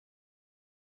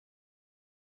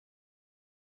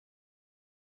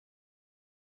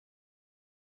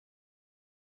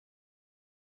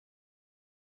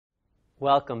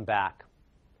Welcome back.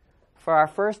 For our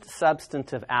first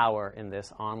substantive hour in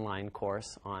this online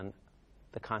course on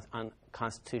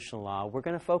constitutional law, we're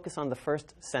going to focus on the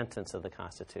first sentence of the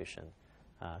Constitution,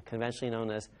 conventionally known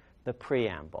as the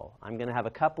preamble. I'm going to have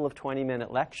a couple of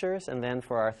 20-minute lectures, and then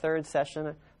for our third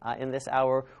session in this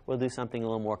hour, we'll do something a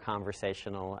little more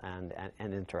conversational and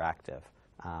interactive.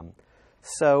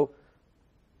 So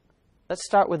let's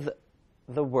start with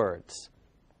the words.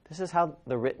 This is how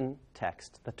the written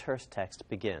text, the terse text,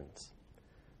 begins.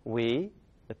 We,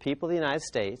 the people of the United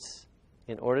States,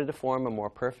 in order to form a more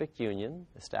perfect union,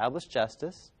 establish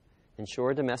justice,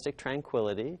 ensure domestic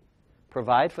tranquility,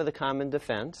 provide for the common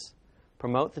defense,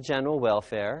 promote the general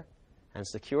welfare, and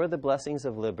secure the blessings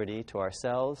of liberty to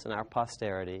ourselves and our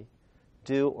posterity,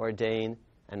 do ordain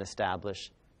and establish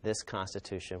this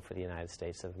Constitution for the United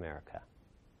States of America.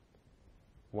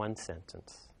 One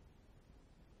sentence.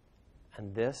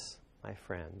 And this, my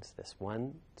friends, this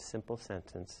one simple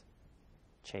sentence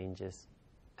changes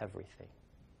everything.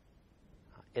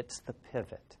 It's the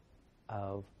pivot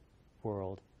of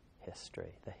world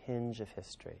history, the hinge of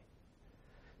history.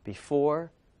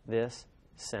 Before this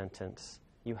sentence,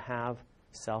 you have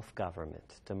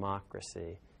self-government,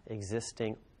 democracy,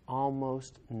 existing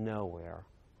almost nowhere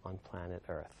on planet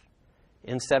Earth.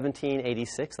 In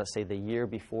 1786, let's say the year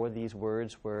before these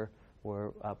words were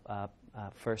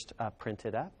first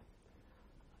printed up,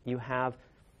 you have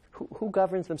who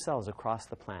governs themselves across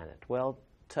the planet? Well,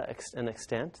 to an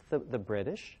extent, the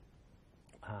British.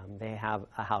 They have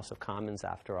a House of Commons,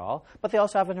 after all, but they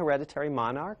also have an hereditary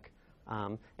monarch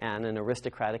and an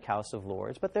aristocratic House of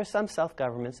Lords. But there's some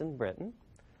self-governments in Britain.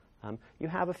 You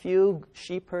have a few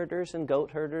sheep herders and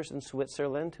goat herders in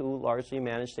Switzerland who largely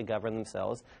manage to govern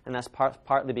themselves, and that's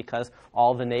partly because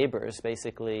all the neighbors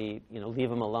basically, leave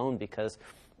them alone because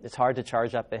it's hard to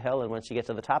charge up a hill, and once you get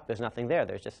to the top, there's nothing there.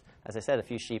 There's just, as I said, a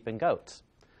few sheep and goats.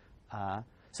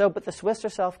 But the Swiss are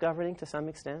self-governing to some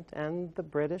extent, and the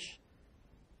British,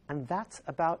 and that's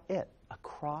about it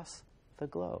across the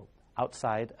globe,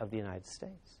 outside of the United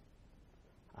States.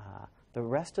 The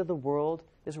rest of the world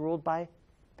is ruled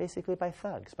basically by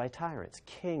thugs, by tyrants,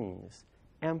 kings,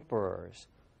 emperors,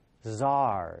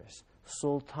 czars,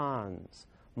 sultans,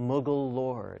 Mughal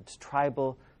lords,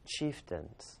 tribal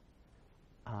chieftains.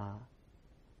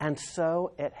 And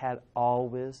so it had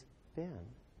always been.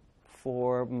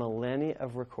 For millennia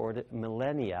of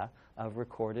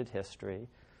recorded history,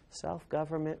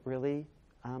 self-government really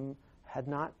had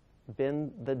not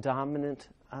been the dominant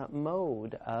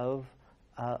mode of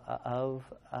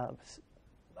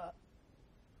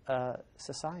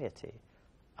society.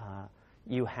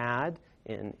 You had,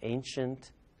 in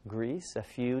ancient Greece, a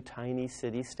few tiny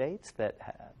city-states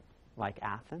that, like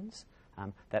Athens,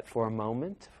 that for a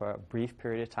moment, for a brief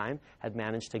period of time, had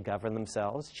managed to govern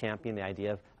themselves, champion the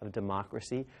idea of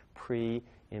democracy,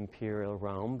 pre-imperial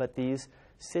Rome. But these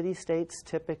city-states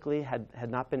typically had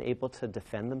not been able to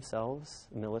defend themselves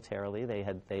militarily.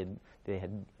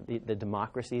 The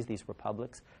democracies, these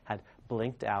republics, had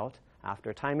blinked out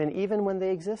after a time. And even when they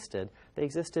existed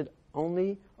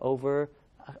only over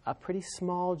a pretty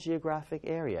small geographic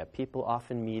area. People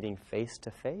often meeting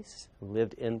face-to-face, who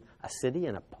lived in a city,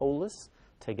 in a polis,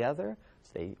 together.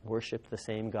 So they worshipped the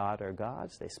same god or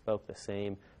gods. They spoke the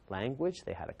same language.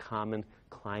 They had a common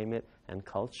climate and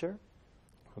culture.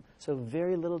 So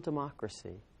very little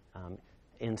democracy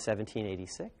in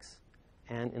 1786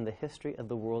 and in the history of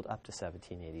the world up to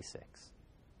 1786.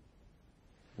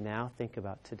 Now think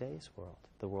about today's world,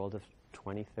 the world of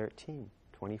 2013,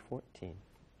 2014.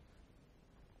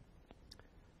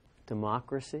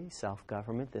 Democracy,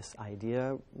 self-government, this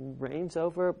idea reigns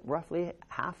over roughly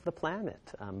half the planet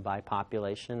by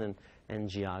population and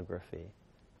geography.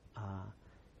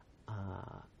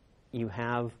 You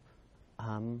have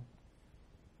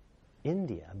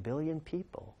India, 1 billion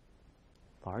people,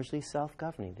 largely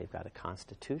self-governing. They've got a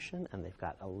constitution, and they've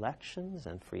got elections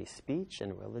and free speech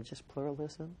and religious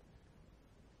pluralism.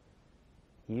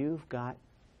 You've got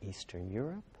Eastern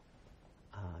Europe.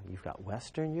 You've got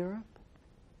Western Europe.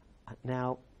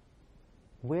 Now,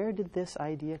 where did this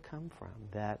idea come from,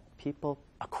 that people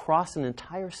across an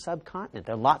entire subcontinent,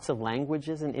 there are lots of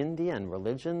languages in India and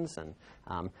religions and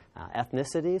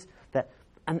ethnicities, that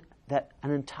an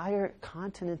entire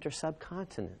continent or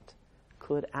subcontinent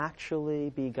could actually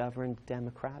be governed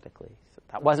democratically? So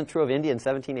that wasn't true of India in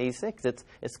 1786.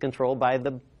 It's controlled by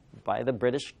the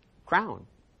British crown,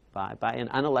 by an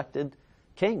unelected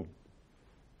king.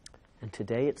 And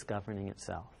today it's governing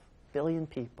itself. 1 billion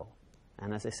people.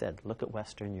 And as I said, look at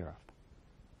Western Europe.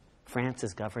 France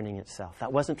is governing itself.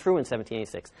 That wasn't true in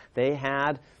 1786. They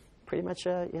had pretty much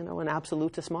an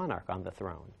absolutist monarch on the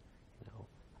throne.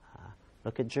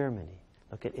 Look at Germany.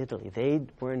 Look at Italy. They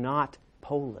were not,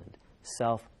 Poland,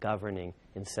 self-governing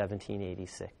in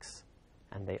 1786.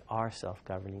 And they are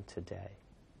self-governing today.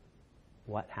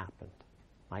 What happened?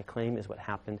 My claim is what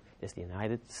happened is the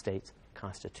United States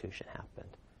Constitution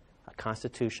happened. A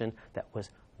constitution that was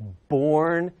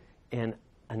born in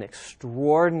an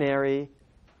extraordinary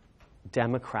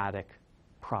democratic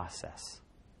process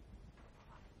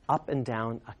up and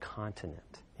down a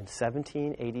continent. In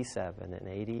 1787 and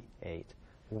 88,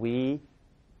 we,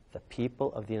 the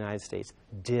people of the United States,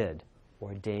 did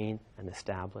ordain and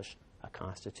establish a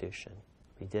constitution.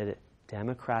 We did it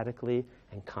democratically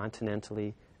and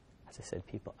continentally. As I said,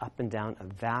 people up and down a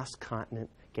vast continent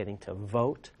getting to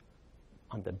vote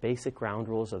on the basic ground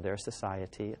rules of their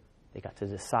society. They got to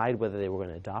decide whether they were going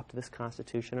to adopt this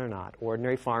constitution or not.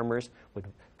 Ordinary farmers would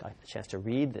got the chance to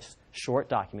read this short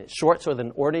document, short so that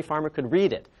an ordinary farmer could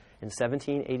read it in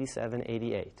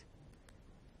 1787-88.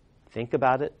 Think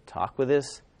about it, talk with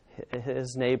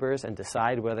his neighbors, and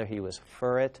decide whether he was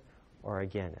for it or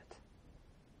against it.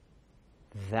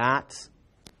 That's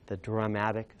the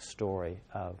dramatic story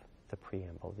of the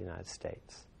preamble of the United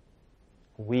States.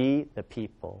 We, the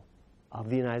people of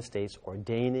the United States,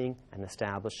 ordaining and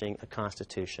establishing a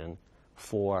constitution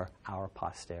for our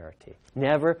posterity.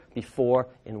 Never before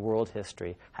in world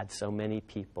history had so many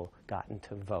people gotten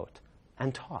to vote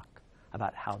and talk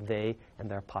about how they and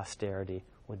their posterity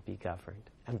would be governed.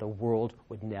 And the world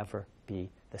would never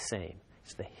be the same.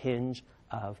 It's the hinge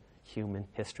of human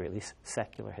history, at least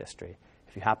secular history.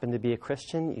 If you happen to be a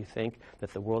Christian, you think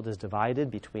that the world is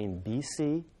divided between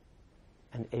BC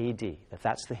and AD, that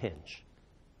that's the hinge.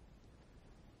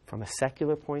 From a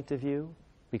secular point of view,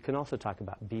 we can also talk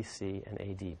about BC and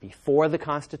AD, before the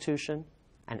Constitution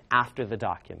and after the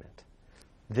document.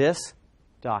 This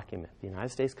document, the United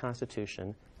States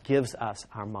Constitution, gives us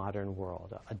our modern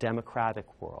world, a democratic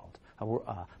world,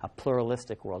 a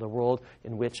pluralistic world, a world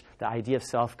in which the idea of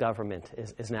self-government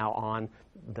is now on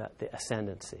the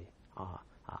ascendancy.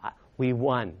 We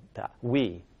won,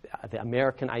 the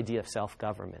American idea of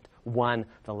self-government won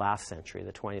the last century,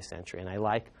 the 20th century, and I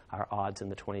like our odds in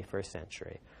the 21st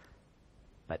century.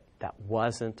 But that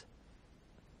wasn't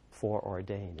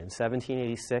foreordained. In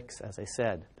 1786, as I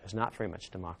said, there's not very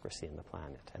much democracy in the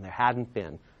planet, and there hadn't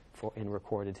been in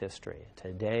recorded history.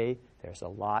 Today, there's a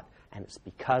lot, and it's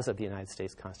because of the United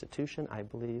States Constitution, I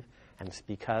believe, and it's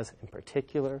because, in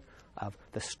particular, of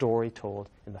the story told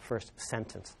in the first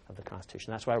sentence of the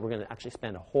Constitution. That's why we're going to actually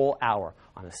spend a whole hour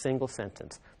on a single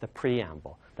sentence, the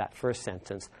preamble, that first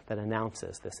sentence that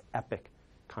announces this epic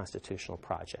constitutional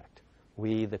project.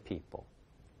 We, the people.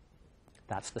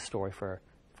 That's the story for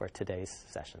today's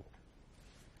session.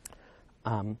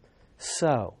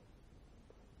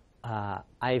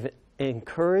 I've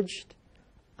encouraged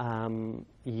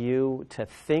you to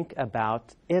think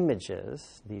about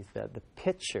images, the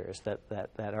pictures that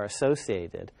are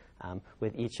associated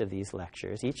with each of these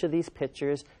lectures. Each of these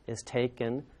pictures is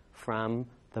taken from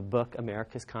the book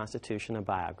America's Constitution, a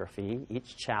Biography.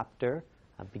 Each chapter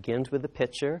begins with a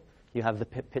picture. You have the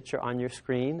picture on your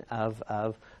screen of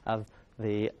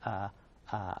you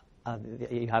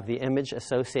have the image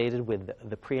associated with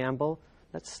the preamble.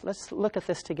 Let's look at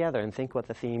this together and think what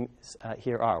the themes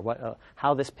here are,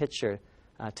 how this picture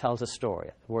tells a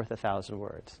story worth 1,000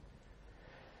 words.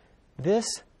 This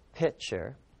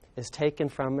picture is taken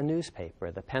from a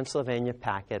newspaper, the Pennsylvania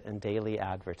Packet and Daily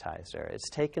Advertiser. It's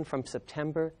taken from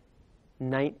September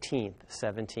 19th,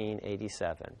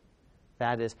 1787.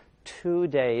 That is 2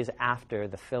 days after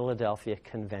the Philadelphia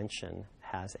Convention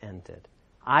has ended.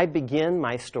 I begin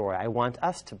my story. I want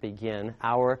us to begin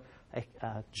our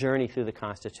journey through the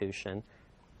Constitution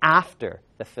after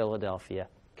the Philadelphia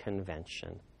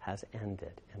Convention has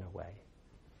ended, in a way.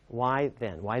 Why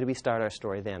then? Why do we start our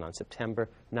story then on September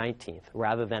 19th,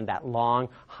 rather than that long,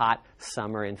 hot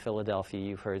summer in Philadelphia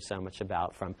you've heard so much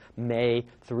about, from May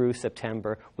through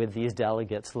September, with these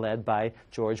delegates led by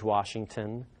George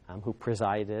Washington, who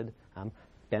presided.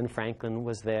 Ben Franklin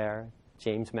was there.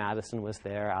 James Madison was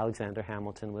there. Alexander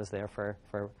Hamilton was there for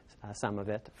some of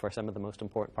it, for some of the most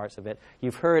important parts of it.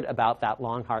 You've heard about that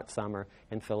long, hot summer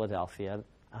in Philadelphia,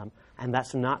 and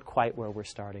that's not quite where we're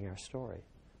starting our story.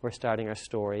 We're starting our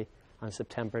story on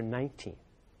September 19th.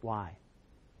 Why?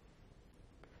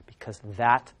 Because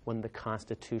that's when the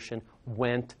Constitution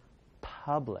went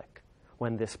public,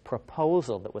 when this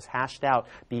proposal that was hashed out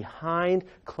behind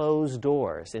closed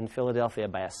doors in Philadelphia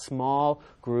by a small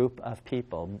group of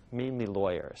people, mainly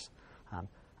lawyers.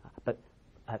 But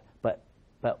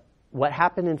what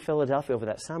happened in Philadelphia over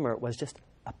that summer was just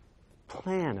a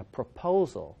plan, a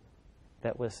proposal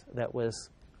that was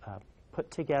put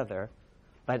together,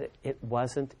 but it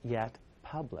wasn't yet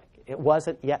republic. It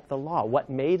wasn't yet the law. What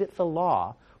made it the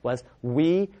law was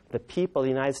we, the people of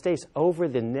the United States, over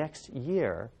the next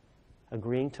year,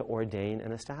 agreeing to ordain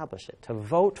and establish it, to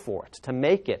vote for it, to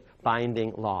make it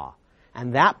binding law.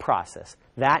 And that process,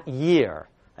 that year,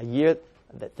 a year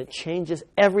that changes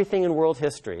everything in world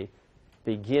history,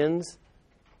 begins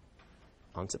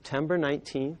on September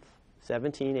 19th,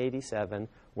 1787,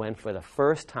 when for the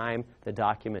first time the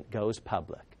document goes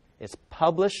public. It's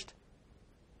published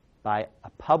by a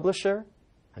publisher,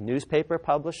 a newspaper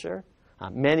publisher,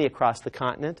 many across the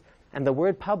continent. And the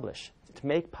word publish, to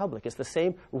make public, is the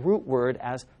same root word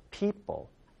as people,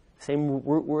 same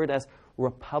root word as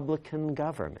republican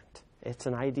government. It's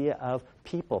an idea of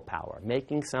people power,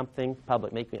 making something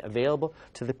public, making it available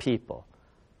to the people.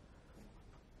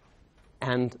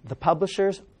 And the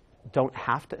publishers don't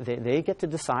have to, they get to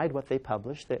decide what they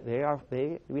publish.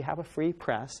 We have a free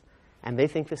press, and they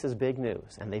think this is big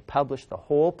news. And they publish the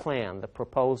whole plan, the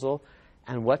proposal,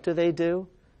 and what do?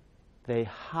 They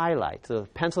highlight. So the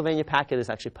Pennsylvania packet is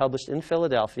actually published in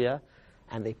Philadelphia,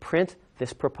 and they print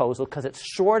this proposal because it's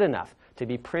short enough to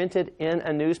be printed in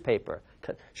a newspaper,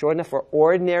 short enough for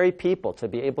ordinary people to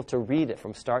be able to read it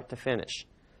from start to finish.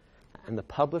 And the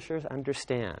publishers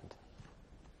understand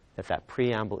that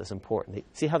preamble is important.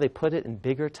 See how they put it in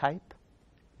bigger type?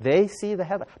 They see the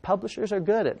headline. Publishers are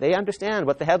good at it. They understand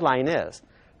what the headline is.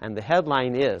 And the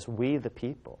headline is, we the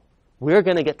people. We're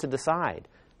going to get to decide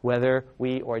whether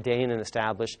we ordain and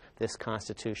establish this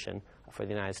Constitution for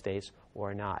the United States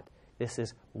or not. This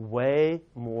is way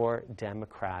more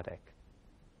democratic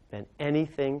than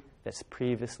anything that's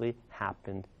previously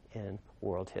happened in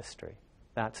world history.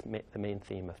 That's the main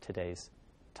theme of today's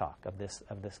talk, of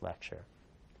this lecture.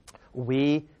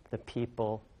 We, the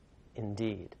people,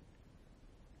 indeed.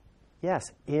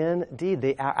 Yes, indeed,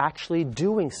 they are actually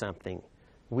doing something.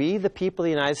 We, the people of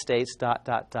the United States, ...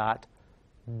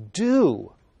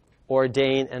 do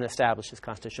ordain and establish this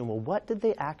Constitution. Well, what did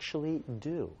they actually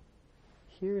do?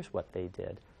 Here's what they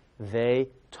did. They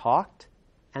talked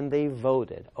and they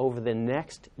voted over the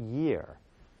next year,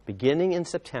 beginning in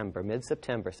September,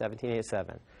 mid-September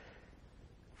 1787.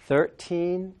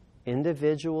 13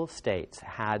 individual states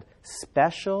had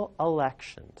special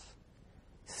elections,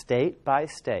 state by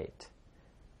state,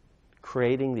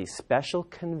 creating these special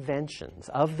conventions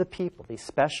of the people, these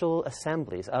special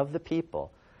assemblies of the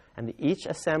people. And each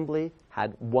assembly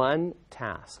had one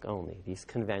task only, these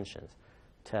conventions,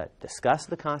 to discuss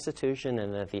the Constitution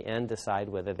and at the end decide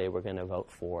whether they were going to vote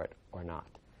for it or not.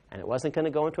 And it wasn't going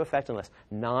to go into effect unless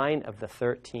 9 of the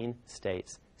 13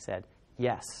 states said,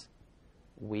 yes,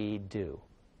 we do.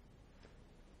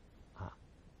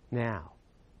 Now,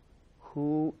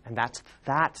 and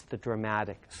that's the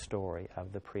dramatic story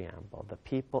of the preamble, the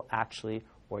people actually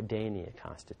ordaining a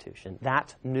Constitution.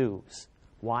 That's news.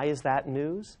 Why is that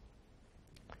news?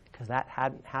 Because that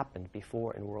hadn't happened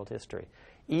before in world history.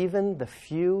 Even the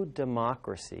few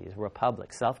democracies,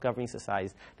 republics, self-governing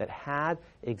societies that had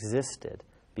existed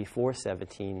before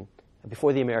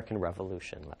the American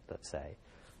Revolution, let's say,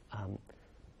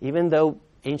 even though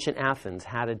ancient Athens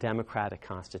had a democratic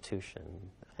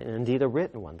constitution, and indeed a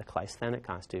written one, the Cleisthenic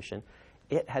Constitution,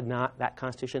 that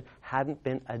constitution hadn't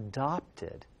been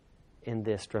adopted in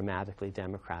this dramatically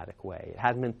democratic way. It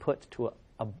hadn't been put to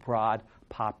a broad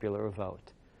popular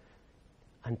vote.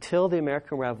 Until the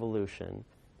American Revolution,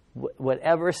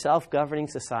 whatever self-governing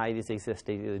societies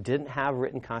existed either didn't have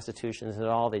written constitutions at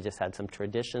all, they just had some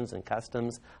traditions and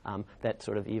customs that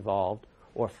sort of evolved,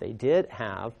 or if they did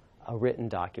have a written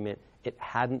document, it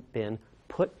hadn't been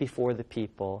put before the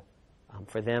people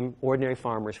for them, ordinary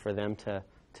farmers, for them to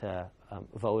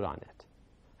vote on it.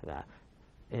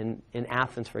 In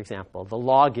Athens, for example, the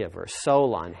lawgiver,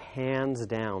 Solon, hands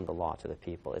down the law to the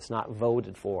people. It's not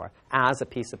voted for as a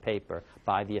piece of paper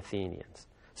by the Athenians.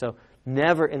 So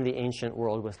never in the ancient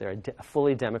world was there a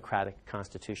fully democratic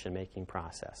constitution-making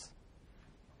process.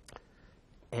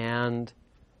 And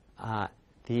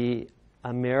the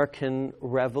American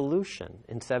Revolution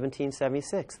in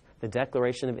 1776, the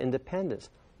Declaration of Independence,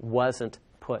 wasn't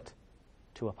put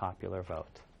to a popular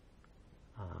vote.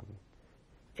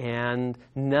 And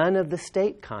none of the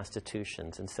state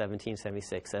constitutions in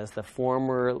 1776, as the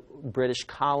former British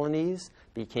colonies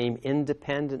became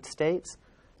independent states,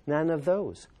 none of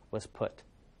those was put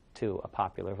to a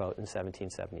popular vote in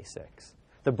 1776.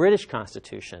 The British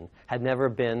Constitution had never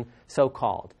been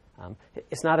so-called.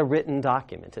 It's not a written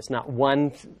document. It's not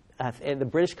one. The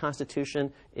British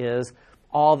Constitution is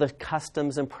all the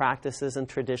customs and practices and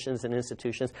traditions and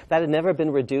institutions that had never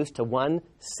been reduced to one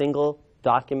single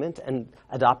document and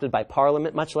adopted by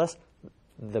Parliament, much less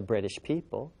the British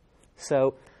people.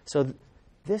 So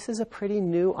this is a pretty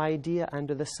new idea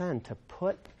under the sun, to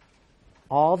put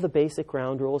all the basic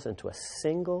ground rules into a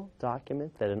single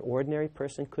document that an ordinary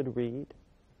person could read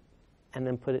and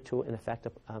then put it to, in effect,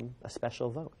 a special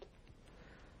vote.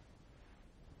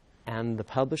 And the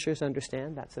publishers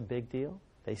understand that's a big deal.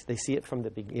 They see it from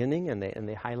the beginning, and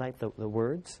they highlight the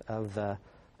words of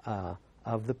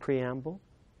the preamble.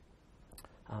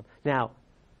 Now,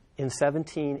 in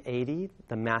 1780,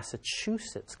 the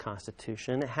Massachusetts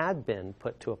Constitution had been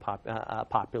put to a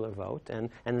popular vote, and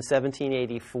in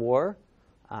 1784,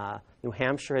 New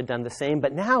Hampshire had done the same.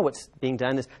 But now what's being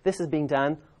done is this is being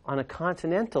done on a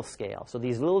continental scale. So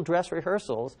these little dress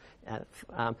rehearsals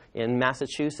in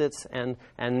Massachusetts and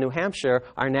New Hampshire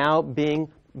are now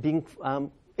being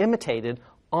imitated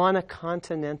on a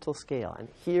continental scale. And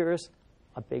here's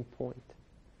a big point.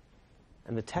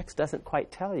 And the text doesn't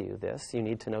quite tell you this. You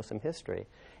need to know some history.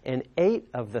 In 8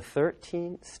 of the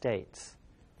 13 states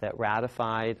that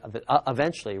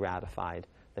eventually ratified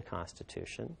the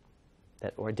Constitution,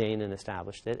 that ordained and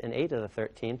established it, in 8 of the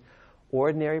 13,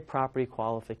 ordinary property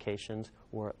qualifications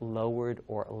were lowered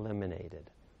or eliminated.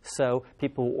 So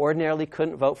people who ordinarily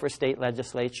couldn't vote for state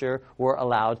legislature were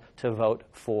allowed to vote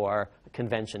for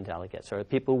convention delegates, or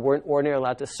people who weren't ordinarily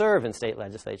allowed to serve in state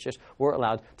legislatures were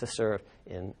allowed to serve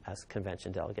as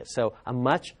convention delegates. So a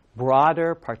much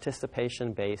broader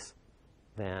participation base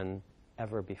than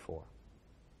ever before.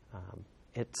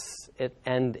 It's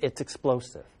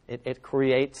explosive. It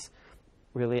creates,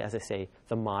 really, as I say,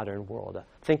 the modern world.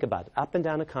 Think about it. Up and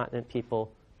down the continent,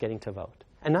 people getting to vote.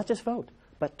 And not just vote,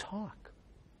 but talk.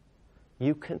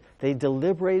 They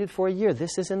deliberated for a year.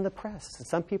 This is in the press.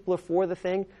 Some people are for the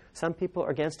thing, some people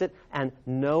are against it, and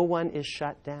no one is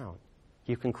shut down.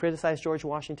 You can criticize George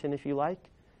Washington if you like.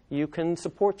 You can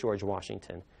support George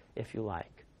Washington if you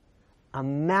like. A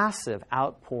massive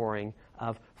outpouring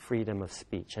of freedom of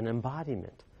speech, an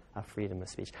embodiment of freedom of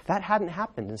speech. That hadn't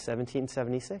happened in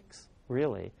 1776,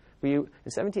 really. In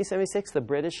 1776, the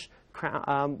British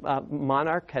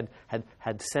monarch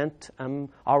had sent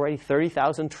already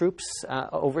 30,000 troops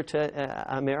over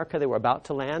to America. They were about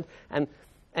to land.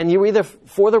 And you were either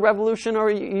for the revolution or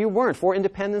you weren't, for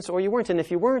independence or you weren't. And if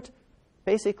you weren't,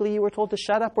 basically you were told to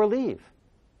shut up or leave.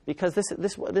 Because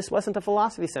this wasn't a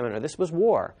philosophy seminar. This was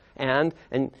war. And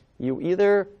you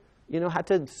either had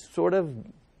to sort of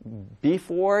be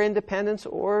for independence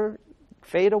or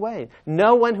fade away.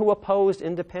 No one who opposed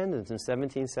independence in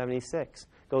 1776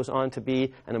 goes on to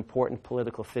be an important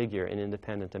political figure in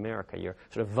independent America. You're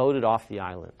sort of voted off the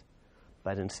island.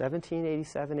 But in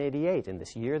 1787-88, in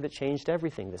this year that changed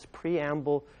everything, this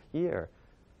preamble year,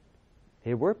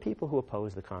 there were people who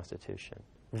opposed the Constitution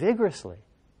vigorously.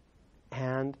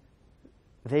 And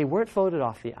they weren't voted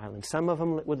off the island. Some of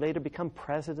them would later become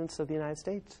presidents of the United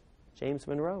States. James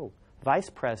Monroe.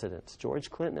 Vice presidents, George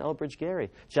Clinton, Elbridge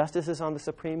Gerry, justices on the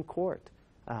Supreme Court,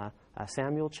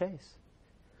 Samuel Chase.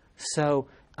 So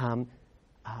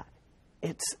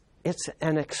it's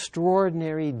an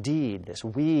extraordinary deed, this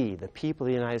we, the people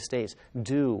of the United States,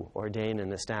 do ordain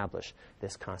and establish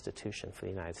this Constitution for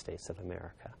the United States of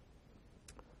America.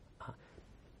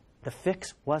 The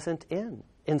fix wasn't in.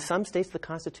 In some states, the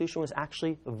Constitution was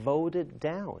actually voted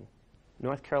down.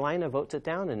 North Carolina votes it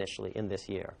down initially in this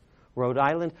year. Rhode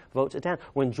Island votes it down.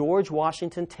 When George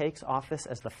Washington takes office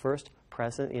as the first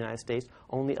president of the United States,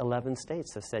 only 11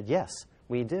 states have said, yes,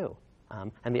 we do.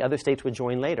 And the other states would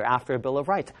join later after a Bill of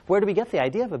Rights. Where do we get the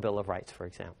idea of a Bill of Rights, for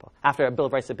example, after a Bill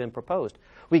of Rights had been proposed?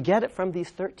 We get it from these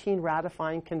 13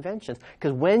 ratifying conventions.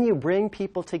 Because when you bring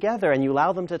people together and you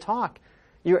allow them to talk,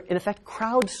 you're, in effect,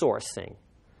 crowdsourcing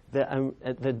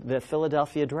the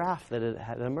Philadelphia draft that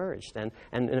had emerged. And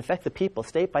in effect, the people,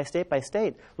 state by state by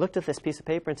state, looked at this piece of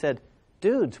paper and said,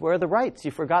 dudes, where are the rights?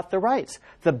 You forgot the rights.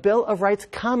 The Bill of Rights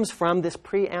comes from this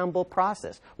preamble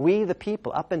process. We, the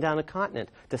people, up and down the continent,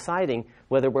 deciding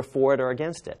whether we're for it or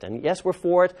against it. And yes, we're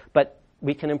for it, but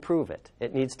we can improve it.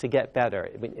 It needs to get better.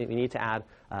 We need to add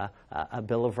a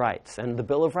Bill of Rights. And the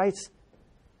Bill of Rights,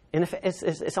 in effect,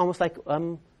 it's almost like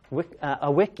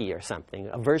a wiki or something.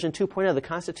 A version 2.0 of the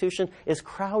Constitution is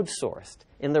crowdsourced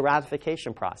in the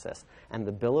ratification process. And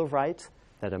the Bill of Rights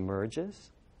that emerges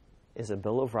is a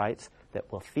Bill of Rights that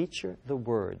will feature the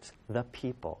words, the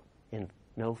people, in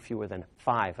no fewer than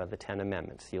 5 of the 10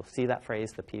 amendments. You'll see that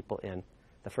phrase, the people, in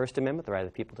the First Amendment, the right of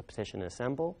the people to petition and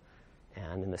assemble.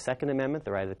 And in the Second Amendment,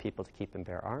 the right of the people to keep and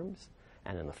bear arms.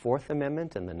 And in the Fourth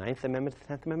Amendment, and the Ninth Amendment, the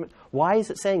Tenth Amendment. Why is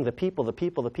it saying the people, the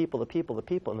people, the people, the people, the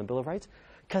people in the Bill of Rights?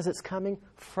 Because it's coming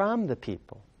from the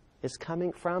people. It's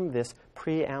coming from this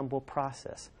preamble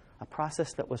process, a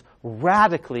process that was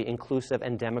radically inclusive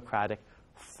and democratic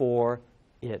for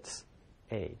its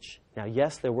age. Now,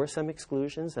 yes, there were some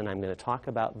exclusions, and I'm going to talk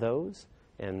about those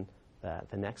in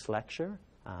the next lecture.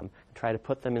 Try to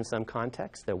put them in some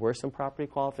context. There were some property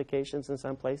qualifications in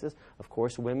some places. Of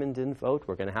course, women didn't vote.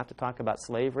 We're going to have to talk about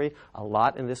slavery a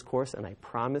lot in this course, and I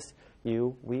promise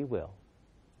you we will.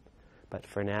 But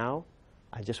for now,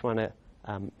 I just want to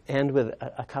end with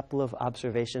a couple of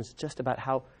observations just about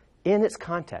how, in its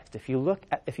context, if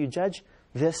you judge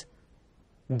this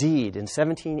deed in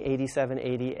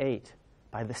 1787-88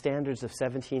 by the standards of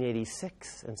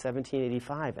 1786 and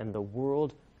 1785 and the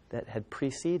world that had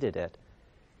preceded it,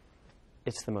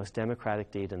 it's the most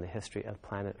democratic deed in the history of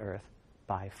planet Earth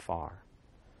by far.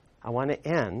 I want to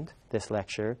end this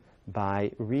lecture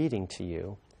by reading to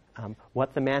you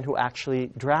what the man who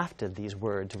actually drafted these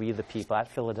words, "We the People," at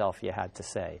Philadelphia had to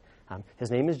say.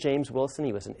 His name is James Wilson.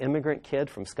 He was an immigrant kid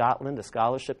from Scotland, a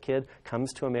scholarship kid,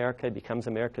 comes to America, becomes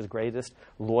America's greatest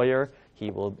lawyer. He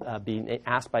will be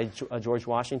asked by George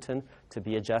Washington to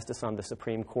be a justice on the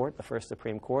Supreme Court, the first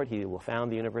Supreme Court. He will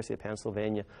found the University of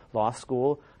Pennsylvania Law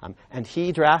School. And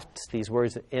he drafts these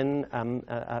words in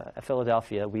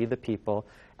Philadelphia, "We the People."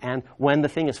 And when the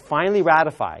thing is finally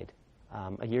ratified,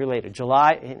 a year later,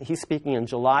 he's speaking on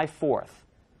July 4th,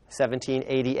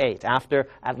 1788, after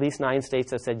at least 9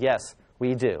 states have said, yes,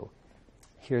 we do.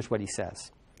 Here's what he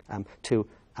says to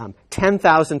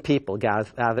 10,000 people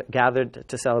gathered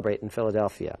to celebrate in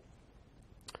Philadelphia.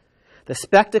 "The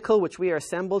spectacle which we are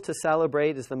assembled to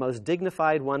celebrate is the most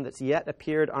dignified one that's yet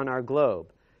appeared on our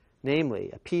globe, namely,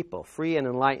 a people free and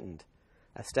enlightened,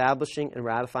 establishing and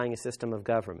ratifying a system of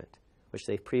government, which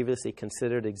they've previously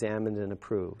considered, examined, and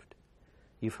approved.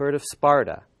 You've heard of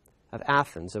Sparta, of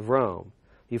Athens, of Rome.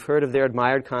 You've heard of their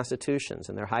admired constitutions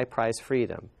and their high-priced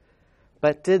freedom.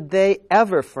 But did they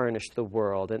ever furnish the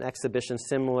world an exhibition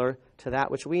similar to that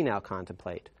which we now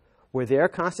contemplate? Were their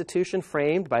constitution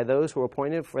framed by those who were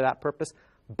appointed for that purpose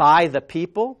by the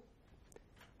people?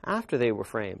 After they were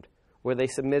framed, were they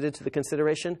submitted to the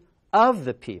consideration of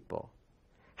the people?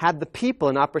 Had the people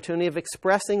an opportunity of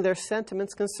expressing their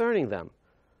sentiments concerning them?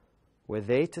 Were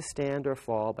they to stand or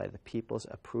fall by the people's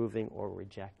approving or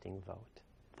rejecting vote?"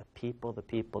 The people, the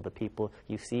people, the people.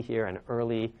 You see here an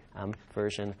early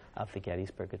version of the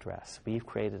Gettysburg Address. We've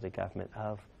created a government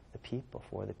of the people,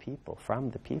 for the people,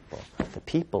 from the people. The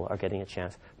people are getting a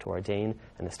chance to ordain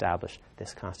and establish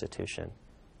this Constitution,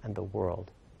 and the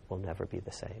world will never be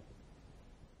the same.